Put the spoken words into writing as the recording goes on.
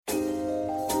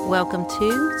Welcome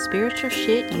to Spiritual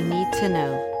Shit You Need to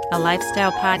Know, a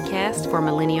lifestyle podcast for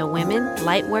millennial women,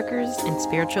 light workers, and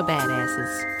spiritual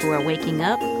badasses who are waking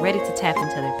up, ready to tap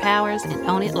into their powers and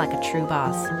own it like a true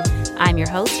boss. I'm your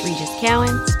host, Regis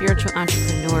Cowan, spiritual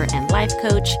entrepreneur and life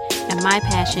coach, and my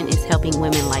passion is helping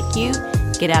women like you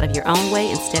get out of your own way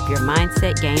and step your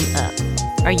mindset game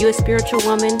up. Are you a spiritual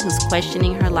woman who's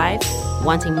questioning her life,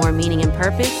 wanting more meaning and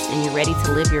purpose, and you're ready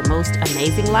to live your most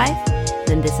amazing life?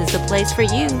 Then this is the place for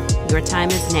you. Your time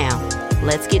is now.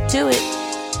 Let's get to it.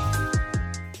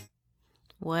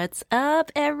 What's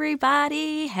up,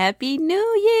 everybody? Happy New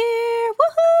Year!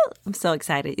 Woohoo! I'm so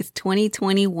excited. It's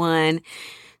 2021.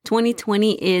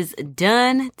 2020 is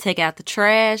done. Take out the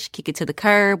trash, kick it to the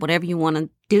curb, whatever you want to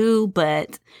do,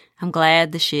 but I'm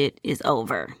glad the shit is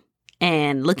over.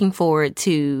 And looking forward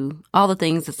to all the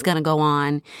things that's going to go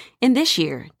on in this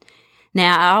year.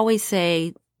 Now, I always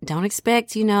say, don't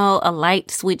expect, a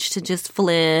light switch to just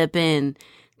flip and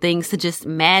things to just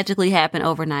magically happen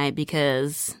overnight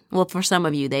because, well, for some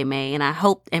of you they may, and I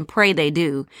hope and pray they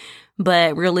do.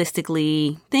 But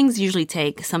realistically, things usually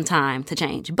take some time to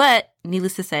change. But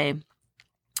needless to say,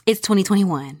 it's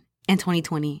 2021 and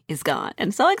 2020 is gone.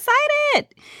 I'm so excited.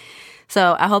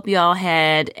 So I hope you all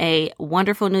had a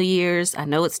wonderful New Year's. I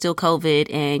know it's still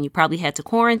COVID and you probably had to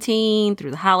quarantine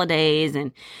through the holidays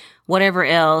and whatever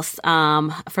else.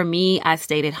 For me, I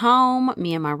stayed at home,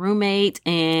 me and my roommate.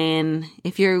 And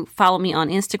if you follow me on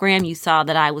Instagram, you saw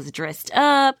that I was dressed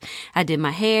up. I did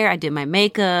my hair, I did my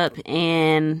makeup,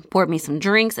 and poured me some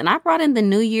drinks. And I brought in the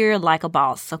new year like a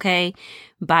boss, okay?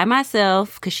 By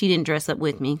myself, because she didn't dress up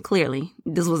with me. Clearly,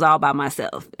 this was all by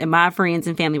myself. And my friends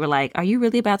and family were like, are you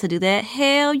really about to do that?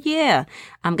 Hell yeah.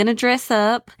 I'm going to dress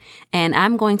up and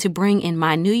I'm going to bring in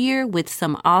my new year with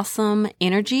some awesome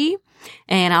energy.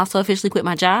 And I also officially quit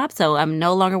my job. So I'm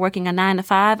no longer working a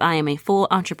 9-to-5. I am a full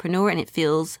entrepreneur and it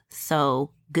feels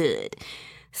so good.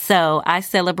 So I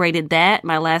celebrated that.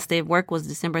 My last day of work was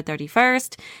December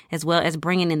 31st, as well as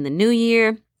bringing in the new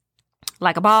year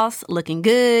like a boss, looking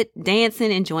good,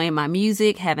 dancing, enjoying my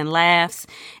music, having laughs.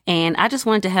 And I just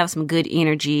wanted to have some good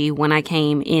energy when I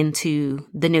came into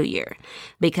the new year.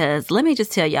 Because let me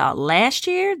just tell y'all, last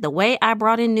year, the way I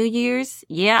brought in New Year's,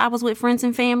 yeah, I was with friends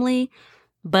and family.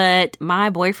 But my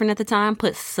boyfriend at the time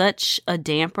put such a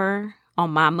damper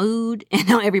on my mood and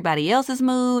on everybody else's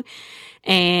mood.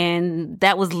 And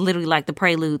that was literally like the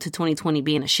prelude to 2020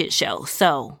 being a shit show.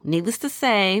 So needless to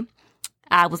say,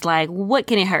 I was like, what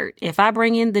can it hurt? If I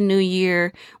bring in the new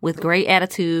year with great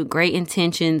attitude, great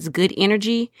intentions, good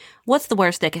energy, what's the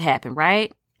worst that could happen,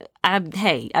 right? I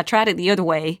tried it the other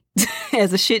way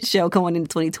as a shit show going into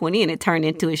 2020 and it turned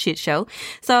into a shit show.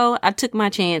 So I took my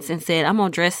chance and said, I'm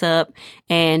going to dress up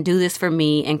and do this for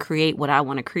me and create what I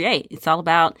want to create. It's all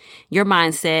about your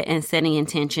mindset and setting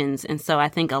intentions. And so I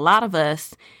think a lot of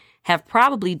us have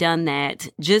probably done that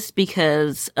just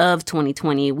because of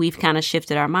 2020. We've kind of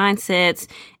shifted our mindsets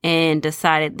and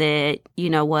decided that, you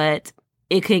know what,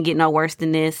 it couldn't get no worse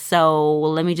than this. So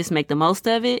let me just make the most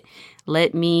of it.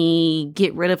 Let me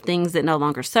get rid of things that no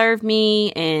longer serve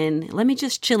me and let me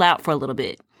just chill out for a little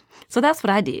bit. So that's what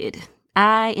I did.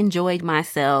 I enjoyed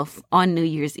myself on New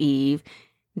Year's Eve,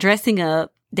 dressing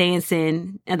up,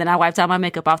 dancing, and then I wiped all my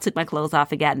makeup off, took my clothes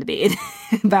off, and got into bed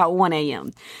about 1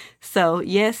 a.m. So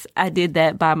yes, I did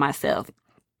that by myself.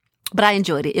 But I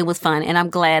enjoyed it. It was fun. And I'm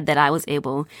glad that I was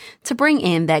able to bring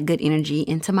in that good energy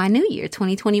into my new year,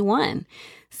 2021.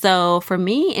 So for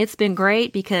me, it's been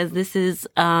great because this is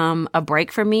a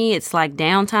break for me. It's like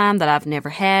downtime that I've never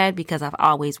had because I've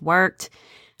always worked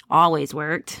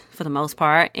for the most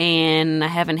part. And I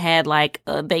haven't had like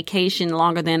a vacation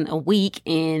longer than a week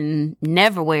in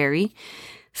Neverwary.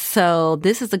 So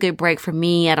this is a good break for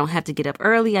me. I don't have to get up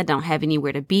early. I don't have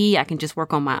anywhere to be. I can just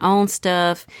work on my own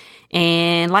stuff.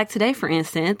 And like today, for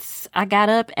instance, I got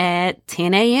up at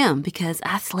 10 a.m. because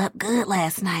I slept good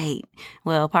last night.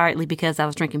 Well, partly because I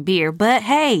was drinking beer, but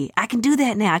hey, I can do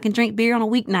that now. I can drink beer on a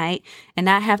weeknight and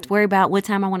not have to worry about what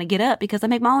time I want to get up because I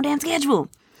make my own damn schedule.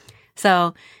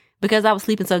 So because I was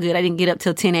sleeping so good, I didn't get up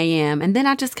till 10 a.m. And then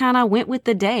I just kind of went with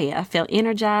the day. I felt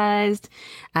energized.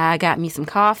 I got me some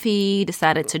coffee,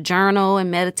 decided to journal and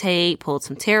meditate, pulled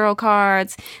some tarot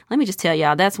cards. Let me just tell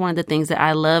y'all, that's one of the things that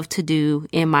I love to do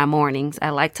in my mornings. I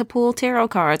like to pull tarot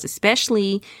cards,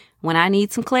 especially when I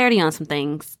need some clarity on some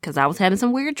things, because I was having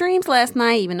some weird dreams last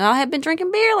night, even though I had been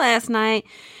drinking beer last night.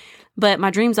 But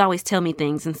my dreams always tell me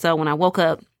things. And so when I woke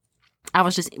up, I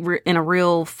was just in a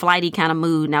real flighty kind of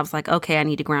mood. And I was like, okay, I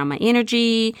need to ground my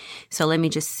energy. So let me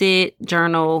just sit,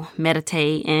 journal,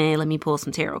 meditate, and let me pull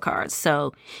some tarot cards.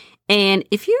 And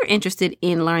if you're interested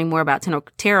in learning more about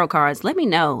tarot cards, let me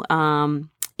know.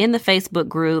 in the Facebook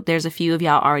group. There's a few of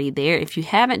y'all already there. If you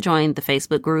haven't joined the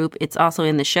Facebook group, it's also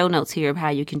in the show notes here of how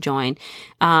you can join.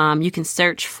 You can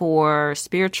search for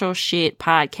Spiritual Shit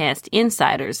Podcast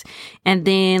Insiders. And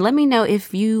then let me know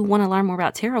if you want to learn more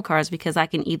about tarot cards, because I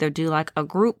can either do like a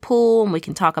group pool and we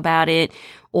can talk about it,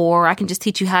 or I can just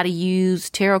teach you how to use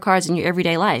tarot cards in your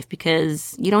everyday life,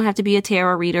 because you don't have to be a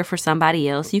tarot reader for somebody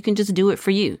else. You can just do it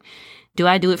for you. Do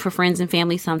I do it for friends and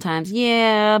family sometimes?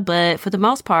 Yeah, but for the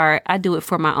most part, I do it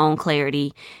for my own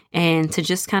clarity and to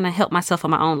just kind of help myself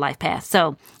on my own life path.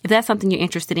 So if that's something you're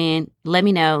interested in, let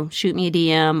me know. Shoot me a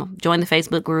DM, join the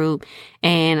Facebook group,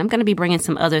 and I'm going to be bringing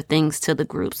some other things to the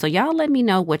group. So y'all let me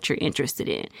know what you're interested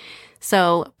in.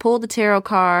 So pull the tarot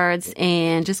cards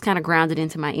and just kind of ground it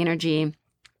into my energy.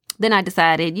 Then I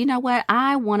decided, you know what?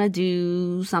 I want to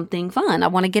do something fun. I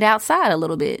want to get outside a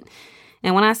little bit.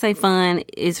 And when I say fun,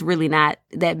 it's really not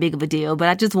that big of a deal, but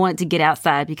I just wanted to get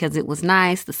outside because it was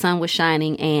nice. The sun was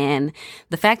shining, and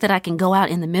the fact that I can go out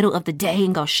in the middle of the day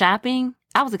and go shopping,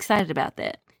 I was excited about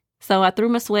that. So I threw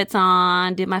my sweats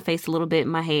on, did my face a little bit in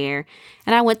my hair,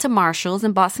 and I went to Marshall's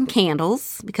and bought some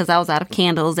candles because I was out of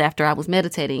candles after I was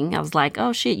meditating. I was like,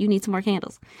 oh shit, you need some more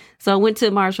candles. So I went to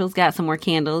Marshall's, got some more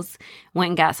candles, went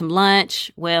and got some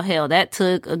lunch. Well, hell, that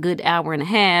took a good hour and a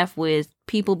half with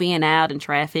people being out in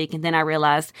traffic. And then I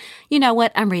realized, you know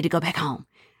what? I'm ready to go back home.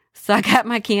 So I got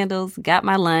my candles, got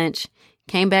my lunch,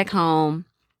 came back home,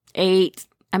 ate.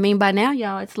 I mean, by now,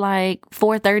 y'all, it's like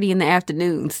 4:30 in the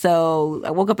afternoon. So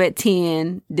I woke up at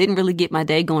 10, didn't really get my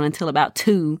day going until about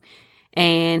 2.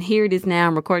 And here it is now.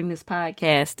 I'm recording this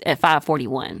podcast at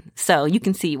 5:41. So you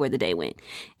can see where the day went.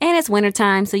 And it's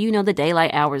wintertime, so you know the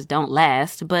daylight hours don't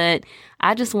last. But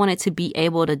I just wanted to be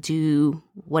able to do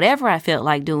whatever I felt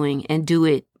like doing and do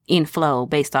it in flow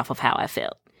based off of how I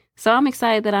felt. So I'm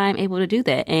excited that I'm able to do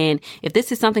that. And if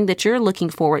this is something that you're looking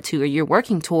forward to or you're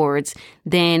working towards,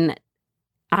 then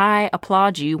I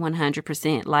applaud you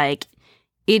 100%. Like,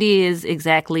 it is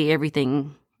exactly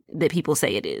everything that people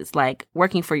say it is, like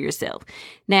working for yourself.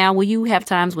 Now, will you have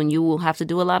times when you will have to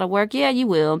do a lot of work? Yeah, you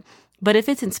will. But if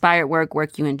it's inspired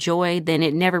work you enjoy, then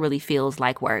it never really feels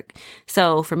like work.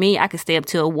 So for me, I could stay up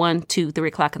till 1, 2, 3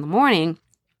 o'clock in the morning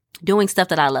doing stuff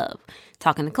that I love.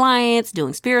 Talking to clients,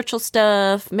 doing spiritual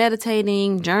stuff,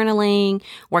 meditating, journaling,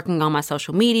 working on my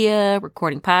social media,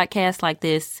 recording podcasts like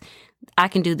this. I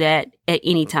can do that at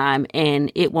any time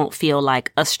and it won't feel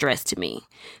like a stress to me.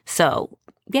 So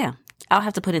yeah, I'll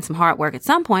have to put in some hard work at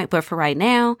some point, but for right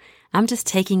now, I'm just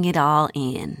taking it all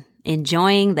in,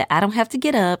 enjoying that I don't have to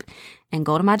get up and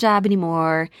go to my job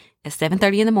anymore at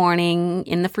 7:30 in the morning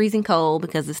in the freezing cold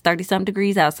because it's 30-something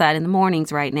degrees outside in the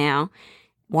mornings right now.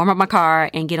 Warm up my car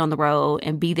and get on the road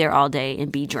and be there all day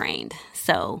and be drained.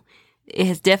 So it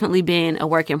has definitely been a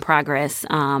work in progress.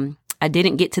 I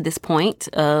didn't get to this point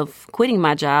of quitting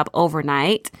my job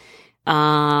overnight.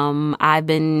 I've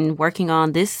been working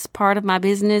on this part of my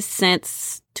business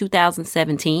since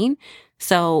 2017.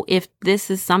 So if this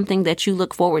is something that you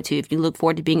look forward to, if you look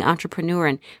forward to being an entrepreneur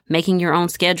and making your own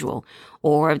schedule,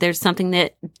 or if there's something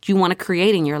that you want to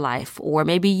create in your life, or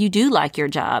maybe you do like your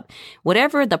job,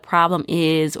 whatever the problem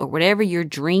is, or whatever you're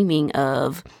dreaming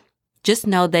of, just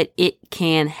know that it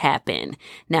can happen.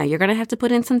 Now, you're going to have to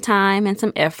put in some time and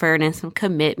some effort and some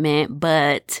commitment,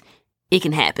 but it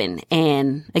can happen.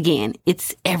 And again,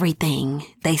 it's everything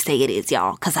they say it is,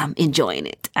 y'all, because I'm enjoying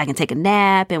it. I can take a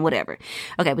nap and whatever.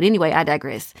 Okay, but anyway, I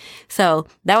digress. So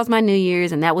that was my New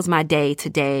Year's and that was my day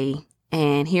today.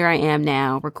 And here I am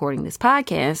now recording this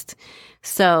podcast.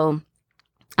 So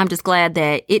I'm just glad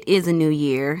that it is a new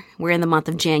year. We're in the month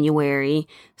of January.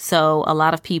 So a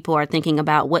lot of people are thinking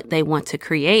about what they want to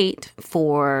create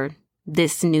for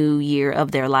this new year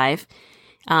of their life.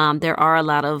 There are a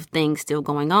lot of things still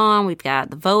going on. We've got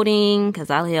the voting because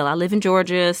I live in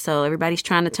Georgia. So everybody's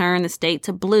trying to turn the state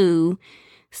to blue.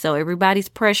 So everybody's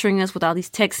pressuring us with all these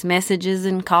text messages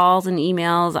and calls and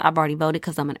emails. I've already voted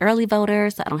because I'm an early voter,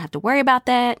 so I don't have to worry about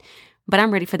that. But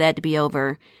I'm ready for that to be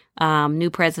over. New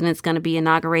president's going to be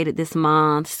inaugurated this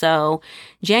month. So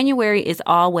January is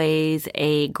always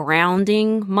a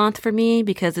grounding month for me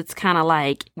because it's kind of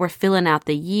like we're filling out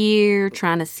the year,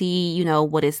 trying to see,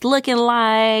 what it's looking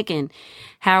like and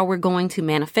how we're going to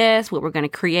manifest, what we're going to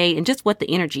create, and just what the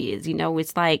energy is.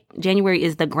 It's like January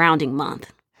is the grounding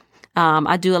month.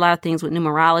 I do a lot of things with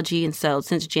numerology. And so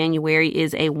since January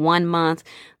is a 1 month,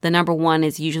 the number 1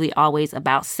 is usually always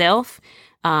about self.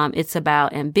 It's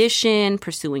about ambition,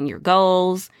 pursuing your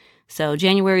goals. So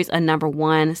January is a number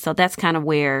 1. So that's kind of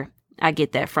where I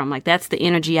get that from. Like, that's the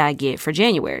energy I get for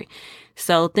January.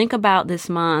 So think about this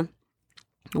month,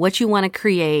 what you want to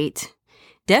create.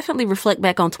 Definitely reflect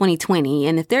back on 2020.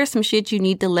 And if there's some shit you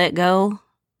need to let go,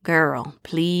 girl,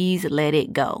 please let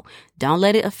it go. Don't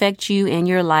let it affect you and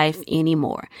your life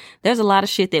anymore. There's a lot of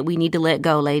shit that we need to let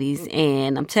go, ladies.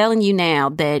 And I'm telling you now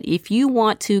that if you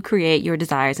want to create your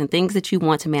desires and things that you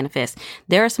want to manifest,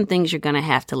 there are some things you're going to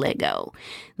have to let go.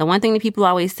 The one thing that people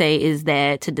always say is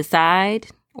that to decide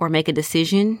or make a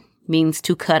decision means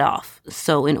to cut off.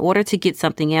 So in order to get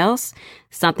something else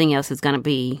is going to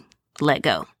be let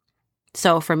go.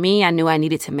 So for me, I knew I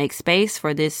needed to make space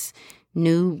for this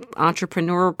new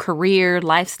entrepreneur career,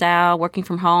 lifestyle, working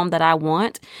from home that I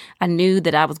want. I knew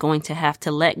that I was going to have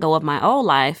to let go of my old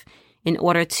life in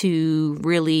order to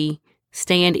really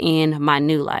stand in my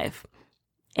new life.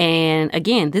 And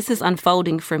again, this is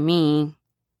unfolding for me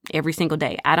every single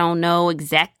day. I don't know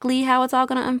exactly how it's all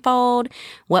going to unfold,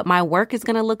 what my work is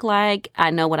going to look like. I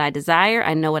know what I desire.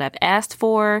 I know what I've asked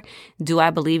for. Do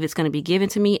I believe it's going to be given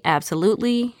to me?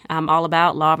 Absolutely. I'm all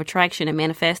about law of attraction and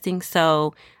manifesting.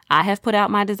 So I have put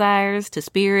out my desires to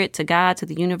spirit, to God, to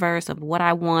the universe of what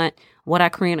I want, what I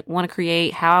want to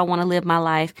create, how I want to live my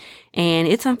life. And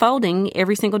it's unfolding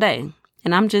every single day.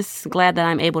 And I'm just glad that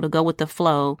I'm able to go with the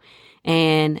flow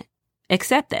and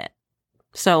accept that.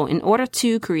 So in order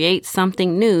to create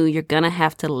something new, you're going to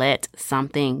have to let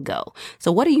something go. So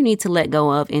what do you need to let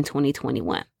go of in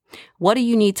 2021? What do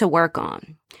you need to work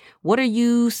on? What are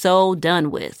you so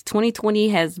done with? 2020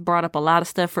 has brought up a lot of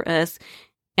stuff for us.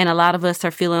 And a lot of us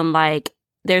are feeling like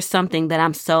there's something that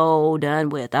I'm so done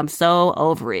with. I'm so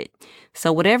over it.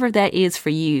 So whatever that is for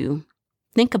you,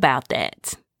 think about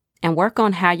that and work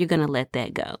on how you're going to let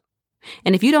that go.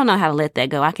 And if you don't know how to let that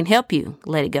go, I can help you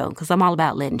let it go because I'm all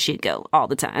about letting shit go all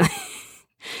the time.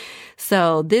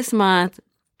 So this month,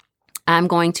 I'm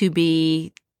going to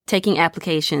be taking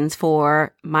applications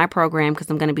for my program because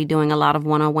I'm going to be doing a lot of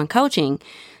one-on-one coaching.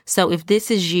 So if this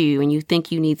is you and you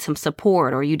think you need some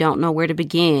support or you don't know where to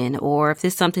begin, or if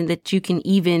this is something that you can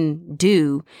even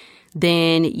do,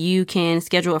 then you can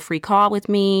schedule a free call with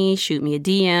me, shoot me a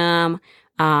DM.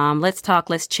 Let's talk,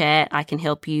 let's chat. I can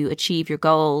help you achieve your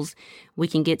goals. We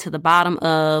can get to the bottom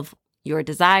of your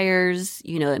desires.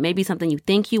 You know, it may be something you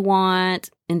think you want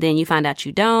and then you find out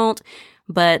you don't.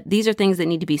 But these are things that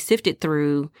need to be sifted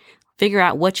through. Figure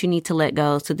out what you need to let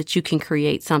go so that you can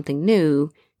create something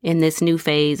new in this new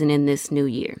phase and in this new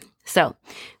year. So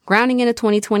grounding into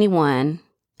 2021,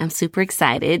 I'm super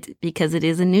excited because it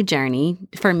is a new journey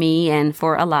for me and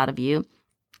for a lot of you.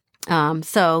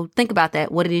 So think about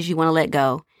that, what it is you want to let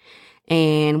go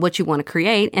and what you want to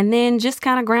create, and then just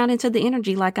kind of ground into the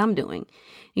energy like I'm doing.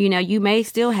 You know, you may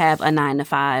still have a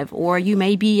 9-to-5, or you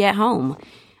may be at home,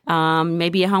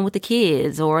 maybe at home with the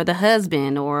kids or the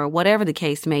husband or whatever the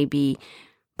case may be.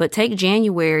 But take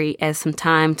January as some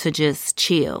time to just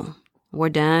chill. We're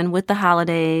done with the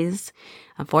holidays.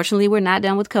 Unfortunately, we're not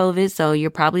done with COVID, so you're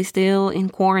probably still in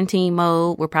quarantine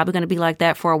mode. We're probably going to be like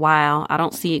that for a while. I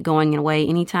don't see it going away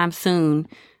anytime soon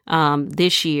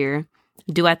this year.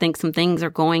 Do I think some things are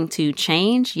going to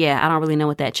change? Yeah, I don't really know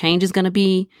what that change is going to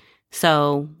be.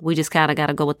 So we just kind of got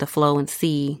to go with the flow and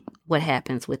see what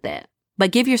happens with that.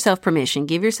 But give yourself permission.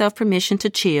 Give yourself permission to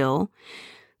chill,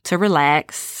 to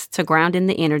relax, to ground in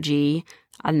the energy.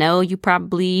 I know you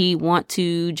probably want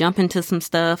to jump into some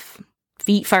stuff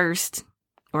feet first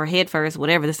or head first,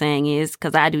 whatever the saying is,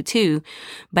 because I do too.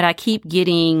 But I keep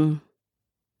getting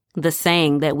the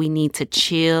saying that we need to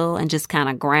chill and just kind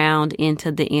of ground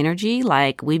into the energy.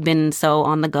 Like we've been so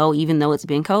on the go, even though it's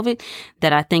been COVID,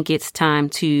 that I think it's time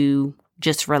to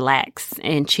just relax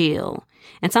and chill.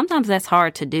 And sometimes that's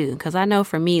hard to do because I know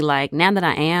for me, like now that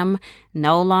I am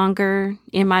no longer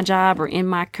in my job or in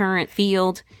my current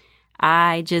field,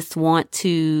 I just want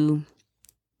to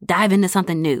dive into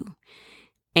something new.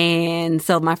 And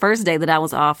so my first day that I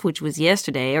was off, which was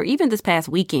yesterday, or even this past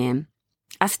weekend,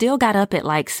 I still got up at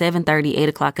like 7:30, 8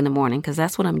 o'clock in the morning because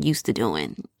that's what I'm used to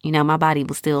doing. You know, my body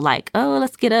was still like, oh,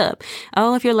 let's get up.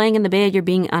 Oh, if you're laying in the bed, you're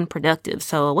being unproductive.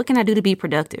 So what can I do to be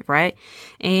productive, right?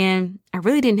 And I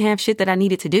really didn't have shit that I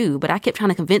needed to do, but I kept trying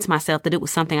to convince myself that it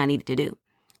was something I needed to do.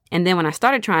 And then when I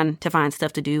started trying to find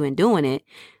stuff to do and doing it,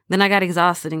 then I got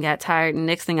exhausted and got tired. And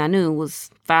next thing I knew was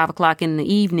 5 o'clock in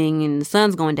the evening and the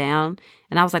sun's going down.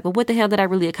 And I was like, well, what the hell did I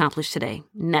really accomplish today?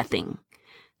 Nothing.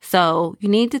 So you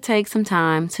need to take some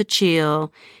time to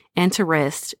chill and to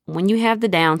rest. When you have the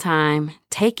downtime,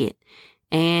 take it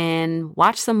and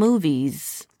watch some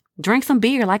movies, drink some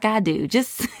beer like I do.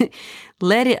 Just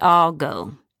let it all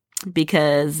go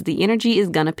because the energy is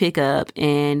going to pick up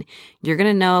and you're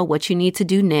going to know what you need to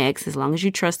do next. As long as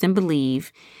you trust and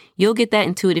believe, you'll get that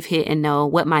intuitive hit and know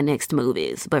what my next move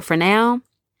is. But for now,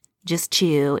 just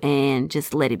chill and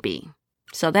just let it be.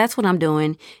 So that's what I'm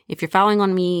doing. If you're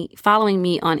following me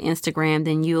on Instagram,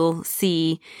 then you'll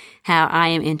see how I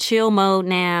am in chill mode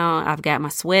now. I've got my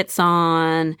sweats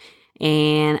on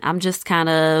and I'm just kind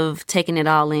of taking it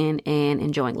all in and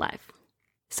enjoying life.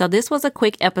 So this was a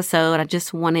quick episode. I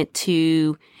just wanted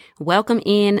to welcome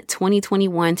in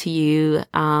 2021 to you.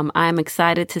 I'm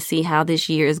excited to see how this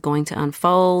year is going to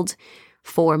unfold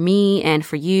for me and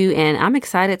for you. And I'm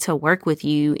excited to work with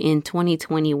you in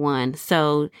 2021.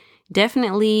 So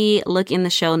definitely look in the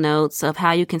show notes of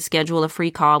how you can schedule a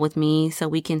free call with me so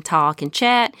we can talk and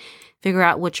chat, figure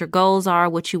out what your goals are,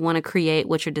 what you want to create,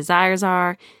 what your desires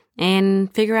are,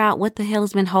 and figure out what the hell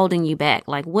has been holding you back,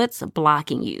 like what's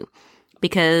blocking you.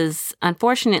 Because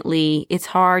unfortunately, it's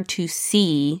hard to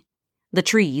see the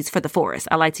trees for the forest.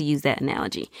 I like to use that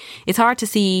analogy. It's hard to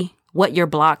see what your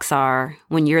blocks are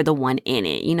when you're the one in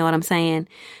it. You know what I'm saying?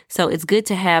 So it's good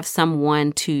to have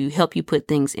someone to help you put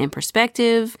things in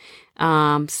perspective.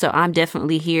 So I'm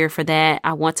definitely here for that.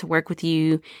 I want to work with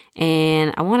you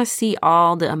and I want to see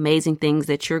all the amazing things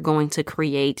that you're going to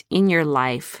create in your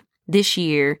life this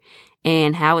year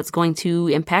and how it's going to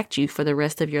impact you for the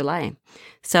rest of your life.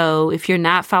 So if you're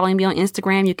not following me on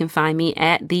Instagram, you can find me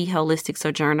at The Holistic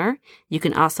Sojourner. You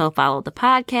can also follow the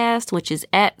podcast, which is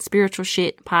at Spiritual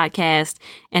Shit Podcast.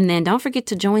 And then don't forget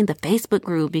to join the Facebook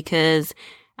group because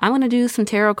I'm going to do some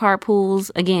tarot card pulls.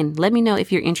 Again, let me know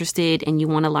if you're interested and you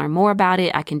want to learn more about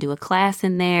it. I can do a class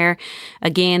in there.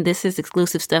 Again, this is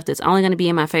exclusive stuff that's only going to be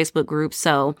in my Facebook group.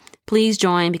 So please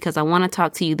join because I want to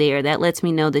talk to you there. That lets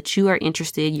me know that you are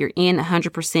interested. You're in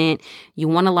 100%. You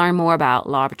want to learn more about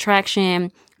law of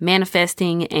attraction,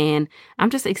 manifesting, and I'm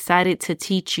just excited to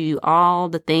teach you all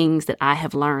the things that I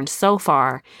have learned so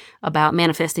far about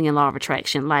manifesting and law of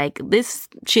attraction. Like this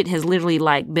shit has literally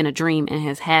like been a dream and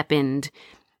has happened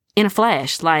in a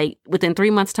flash. Like within 3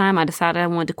 months' time, I decided I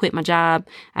wanted to quit my job.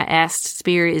 I asked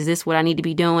Spirit, is this what I need to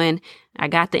be doing? I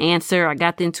got the answer. I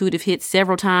got the intuitive hit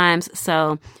several times.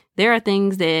 So there are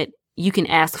things that you can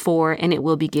ask for and it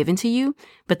will be given to you.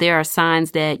 But there are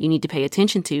signs that you need to pay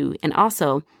attention to and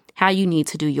also how you need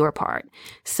to do your part.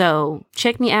 So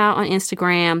check me out on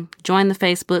Instagram, join the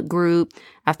Facebook group.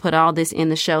 I've put all this in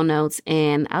the show notes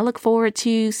and I look forward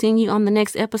to seeing you on the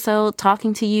next episode,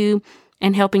 talking to you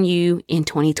and helping you in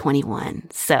 2021.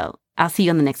 So I'll see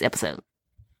you on the next episode.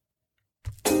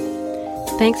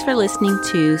 Thanks for listening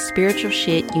to Spiritual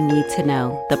Shit You Need to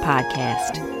Know, the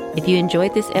podcast. If you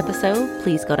enjoyed this episode,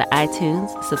 please go to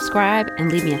iTunes, subscribe,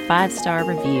 and leave me a 5-star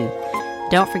review.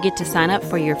 Don't forget to sign up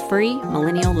for your free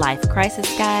Millennial Life Crisis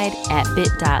Guide at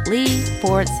bit.ly/free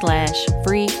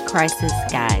crisis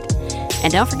guide.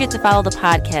 And don't forget to follow the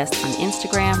podcast on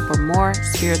Instagram for more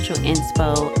spiritual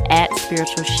inspo at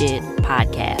Spiritual Shit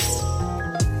Podcast.